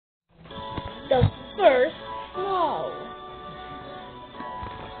the first snow.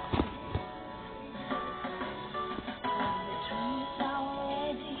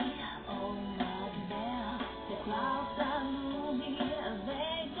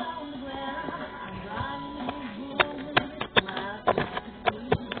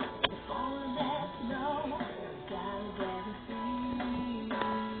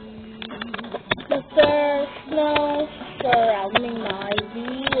 The first snow surrounding my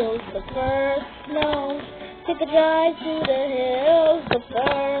wheels. The first snow, take a drive to the hills. The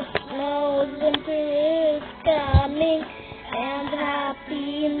first snow, winter is coming, and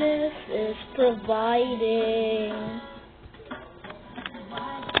happiness is providing.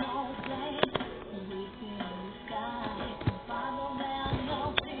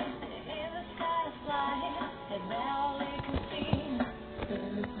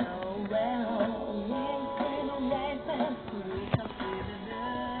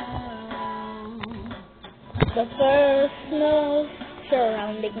 The first snow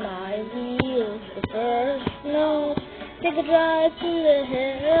surrounding my wheels. The first snow, take a drive to the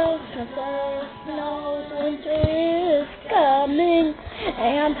hills. The first snow, winter is coming,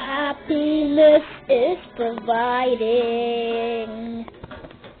 and happiness is providing.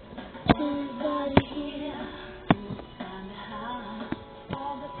 Everybody here, and the house,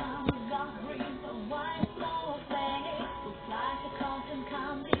 all the time we've got green, the white snow flag, looks like a cotton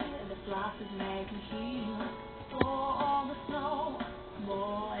candy, and the fluff is making shield. All the snow,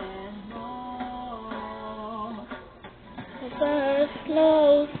 more and more. The first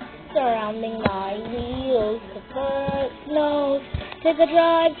snow surrounding my wheels. The first snow, take a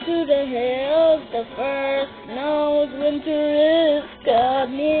drive to the hills. The first snow, winter is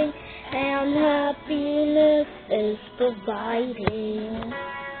coming, and happiness is providing.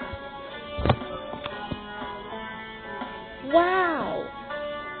 Wow!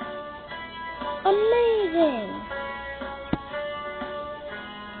 Amazing!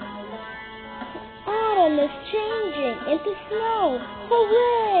 Autumn is changing into snow.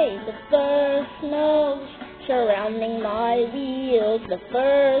 Hooray! The first snows surrounding my wheels. The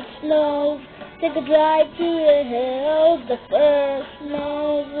first snows, take a drive to the hills. The first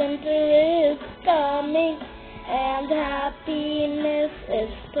snows, winter is coming, and happiness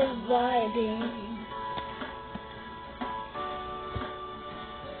is providing.